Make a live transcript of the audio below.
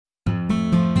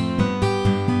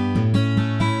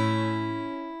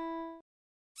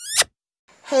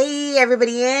Hey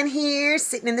everybody, Ann here,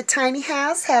 sitting in the tiny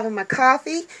house having my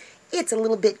coffee. It's a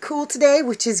little bit cool today,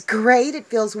 which is great. It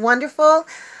feels wonderful.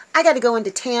 I got to go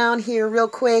into town here real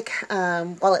quick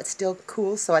while it's still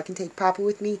cool so I can take Papa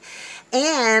with me.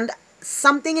 And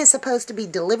something is supposed to be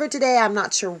delivered today. I'm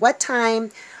not sure what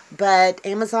time, but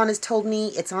Amazon has told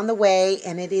me it's on the way,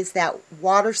 and it is that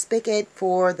water spigot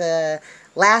for the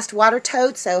last water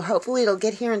tote, so hopefully it'll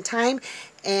get here in time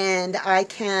and I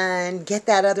can get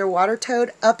that other water tote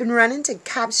up and running to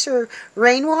capture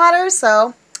rainwater.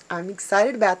 So I'm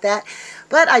excited about that,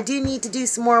 but I do need to do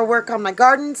some more work on my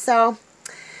garden, so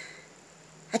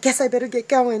I guess I better get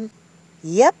going.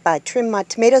 Yep, I trimmed my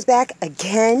tomatoes back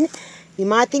again. You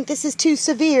might think this is too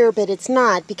severe, but it's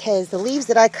not, because the leaves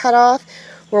that I cut off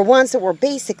were ones that were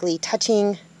basically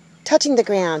touching the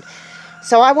ground.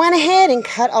 So I went ahead and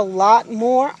cut a lot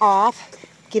more off.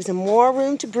 Gives them more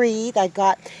room to breathe. I've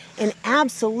got an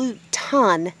absolute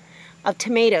ton of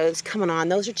tomatoes coming on.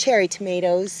 Those are cherry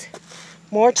tomatoes.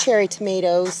 More cherry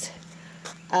tomatoes.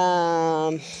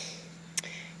 Yeah,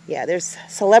 there's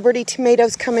celebrity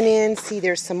tomatoes coming in. See,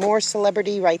 there's some more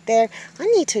celebrity right there. I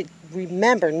need to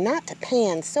remember not to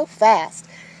pan so fast.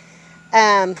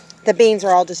 The beans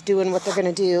are all just doing what they're going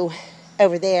to do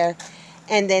over there.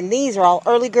 And then these are all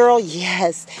early girl.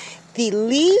 Yes, the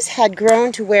leaves had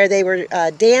grown to where they were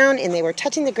down and they were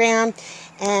touching the ground.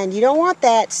 And you don't want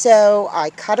that, so I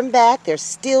cut them back. There's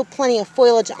still plenty of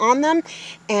foliage on them.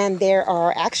 And there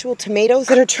are actual tomatoes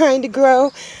that are trying to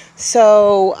grow.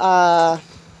 So I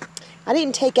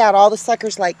didn't take out all the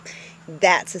suckers. Like,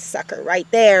 that's a sucker right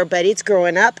there. But it's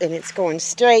growing up and it's going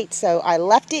straight. So I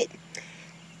left it.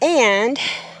 And,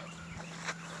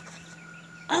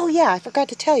 oh yeah, I forgot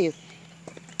to tell you.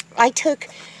 I took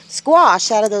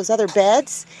squash out of those other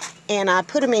beds and I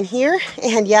put them in here,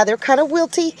 and yeah, they're kind of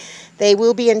wilty. They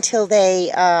will be until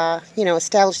they,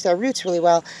 establish their roots really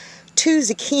well. 2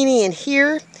 zucchini in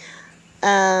here.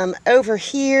 Over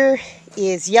here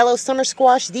is yellow summer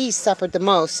squash. These suffered the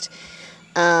most,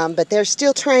 but they're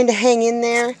still trying to hang in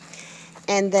there.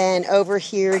 And then over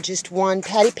here, just 1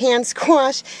 patty pan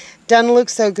squash. Doesn't look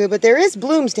so good, but there is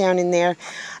blooms down in there.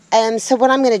 So what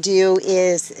I'm going to do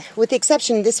is, with the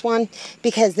exception of this one,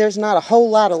 because there's not a whole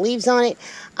lot of leaves on it,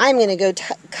 I'm going to go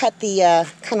cut the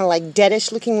kind of like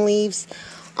deadish looking leaves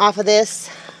off of these,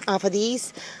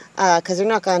 because they're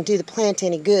not going to do the plant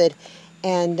any good.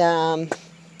 And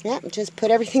yeah, just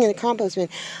put everything in the compost bin.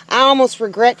 I almost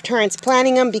regret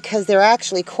transplanting them because they're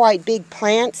actually quite big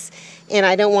plants, and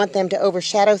I don't want them to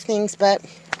overshadow things, but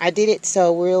I did it,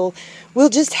 so we'll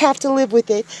just have to live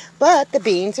with it. But the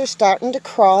beans are starting to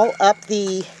crawl up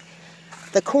the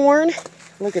corn.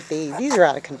 Look at these. These are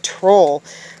out of control.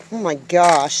 Oh my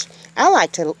gosh. I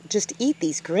like to just eat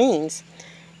these greens.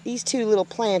 These 2 little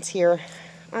plants here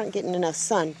aren't getting enough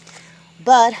sun.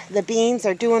 But the beans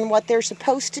are doing what they're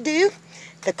supposed to do.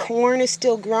 The corn is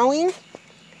still growing.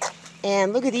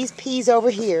 And look at these peas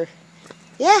over here.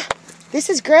 Yeah. This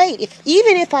is great.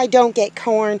 Even if I don't get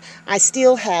corn, I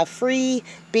still have free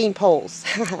bean poles.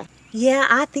 Yeah,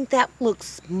 I think that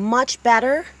looks much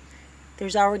better.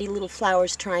 There's already little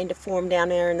flowers trying to form down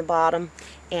there in the bottom,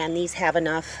 and these have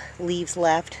enough leaves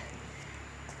left.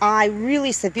 I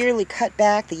really severely cut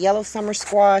back the yellow summer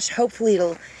squash. Hopefully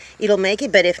it'll make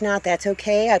it, but if not, that's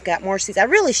okay. I've got more seeds. I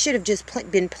really should have just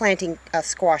been planting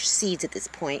squash seeds at this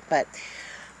point, but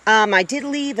I did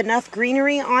leave enough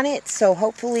greenery on it, so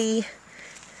hopefully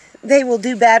they will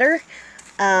do better.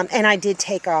 And I did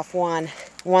take off one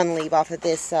leaf off of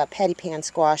this patty pan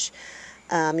squash,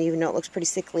 even though it looks pretty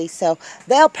sickly. So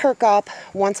they'll perk up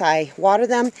once I water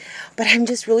them. But I'm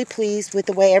just really pleased with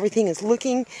the way everything is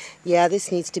looking. Yeah,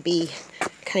 this needs to be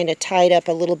kind of tied up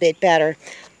a little bit better.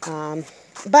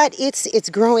 But it's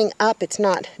growing up. It's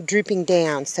not drooping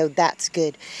down, so that's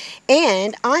good.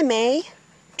 And I may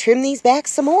trim these back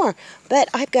some more, but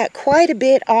I've got quite a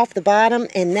bit off the bottom,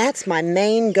 and that's my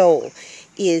main goal,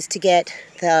 is to get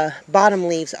the bottom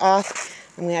leaves off.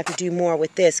 I'm gonna have to do more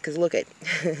with this, because look at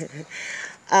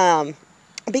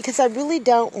because I really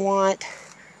don't want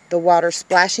the water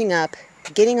splashing up,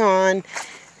 getting on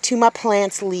to my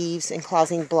plant's leaves and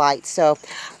causing blight. So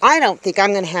I don't think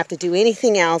I'm gonna have to do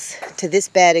anything else to this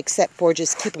bed except for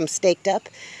just keep them staked up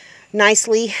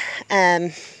nicely.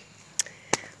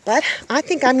 But I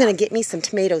think I'm going to get me some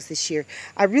tomatoes this year.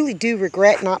 I really do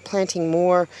regret not planting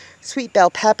more sweet bell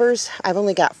peppers. I've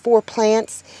only got 4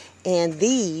 plants, and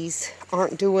these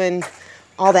aren't doing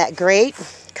all that great.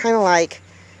 Kind of like,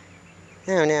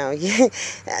 I don't know,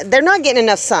 they're not getting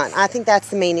enough sun. I think that's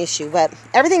the main issue, but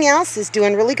everything else is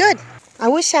doing really good. I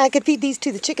wish I could feed these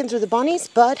to the chickens or the bunnies,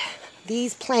 but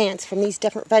these plants from these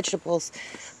different vegetables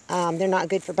They're not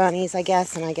good for bunnies, I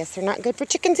guess, and I guess they're not good for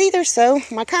chickens either, so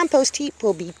my compost heap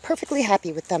will be perfectly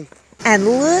happy with them. And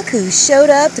look who showed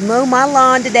up to mow my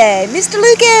lawn today, Mr.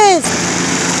 Lucas!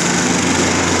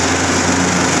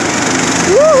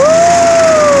 Woo-hoo!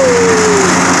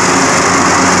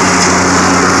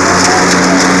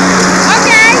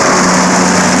 Okay!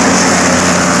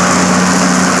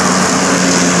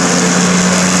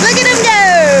 Look at him go!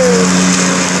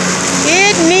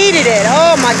 It needed it.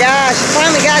 Oh my gosh, he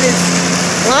finally got his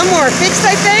lawnmower fixed,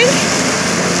 I think.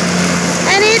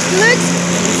 And it looks,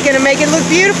 he's gonna make it look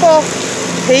beautiful.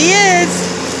 He is.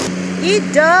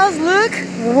 It does look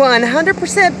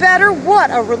 100% better.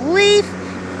 What a relief.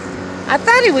 I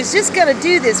thought he was just gonna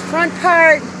do this front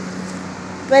part,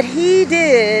 but he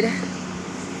did.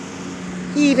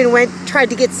 He even tried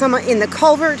to get some in the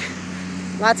culvert.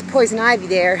 Lots of poison ivy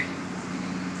there.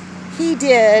 He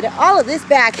did all of this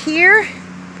back here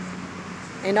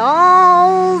and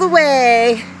all the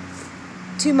way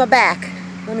to my back.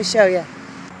 Let me show you.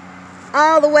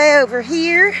 All the way over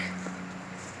here.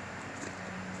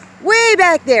 Way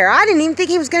back there. I didn't even think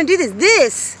he was going to do this.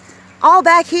 This, all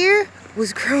back here,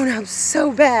 was grown up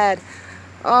so bad.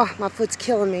 Oh, my foot's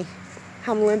killing me.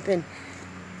 I'm limping.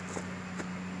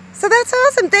 So that's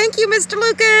awesome. Thank you, Mr.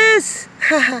 Lucas.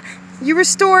 You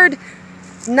restored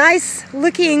nice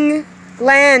looking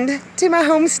land to my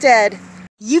homestead.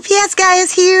 UPS guy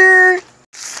is here.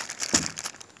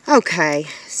 Okay,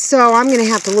 so I'm gonna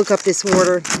have to look up this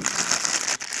order.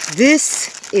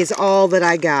 This is all that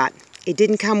I got. It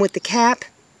didn't come with the cap.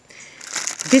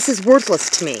 This is worthless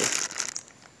to me.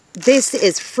 This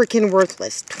is freaking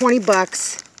worthless. 20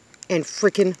 bucks and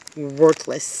freaking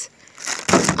worthless.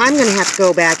 I'm gonna have to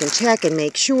go back and check and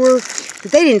make sure that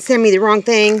they didn't send me the wrong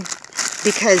thing,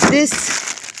 because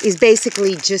this is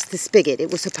basically just the spigot.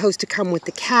 It was supposed to come with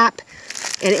the cap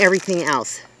and everything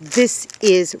else. This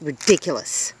is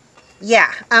ridiculous.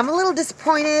 Yeah, I'm a little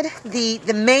disappointed.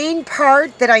 The main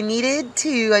part that I needed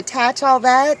to attach all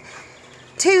that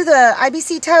to the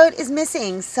IBC tote is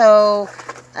missing. So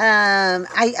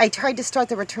I tried to start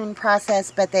the return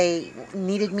process, but they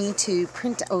needed me to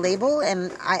print a label,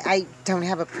 and I don't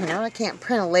have a printer. I can't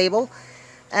print a label.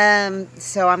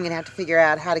 So I'm gonna have to figure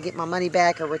out how to get my money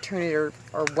back or return it or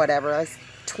whatever. That's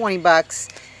 20 bucks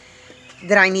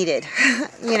that I needed.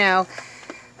 You know,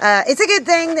 it's a good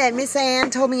thing that Miss Ann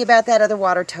told me about that other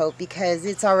water tote, because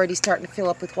it's already starting to fill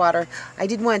up with water. I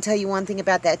did want to tell you one thing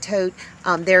about that tote.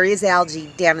 There is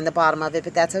algae down in the bottom of it,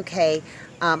 but that's okay.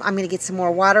 I'm gonna get some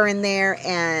more water in there,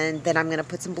 and then I'm gonna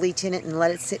put some bleach in it and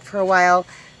let it sit for a while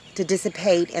to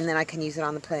dissipate, and then I can use it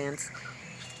on the plants.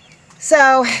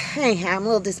 So, anyhow, I'm a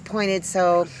little disappointed,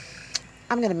 so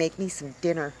I'm going to make me some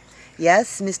dinner.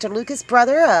 Yes, Mr. Lucas'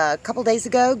 brother, a couple days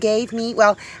ago, gave me,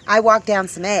 well, I walked down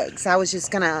some eggs. I was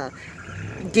just going to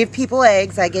give people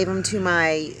eggs. I gave them to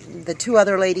the two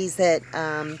other ladies that,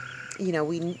 you know,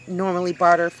 we normally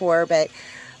barter for, but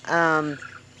I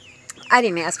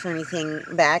didn't ask for anything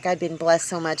back. I'd been blessed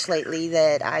so much lately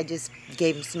that I just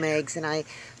gave them some eggs, and I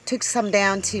took some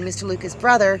down to Mr. Lucas'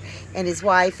 brother and his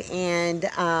wife, and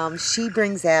she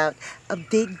brings out a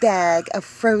big bag of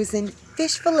frozen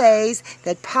fish fillets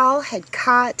that Paul had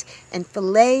caught and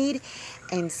filleted,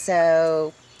 and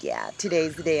so yeah,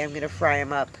 today's the day I'm gonna fry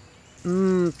them up.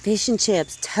 Fish and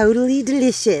chips, totally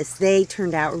delicious. They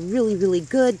turned out really, really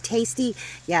good, tasty.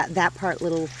 Yeah, that part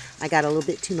I got a little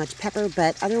bit too much pepper,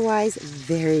 but otherwise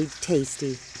very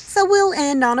tasty. So we'll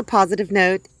end on a positive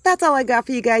note. That's all I got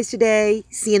for you guys today.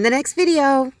 See you in the next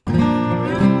video.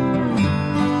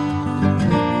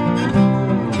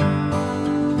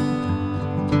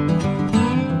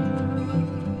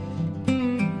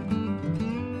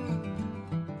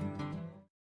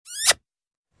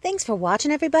 Thanks for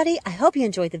watching, everybody. I hope you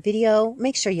enjoyed the video.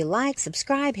 Make sure you like,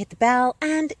 subscribe, hit the bell,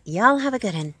 and y'all have a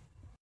good one.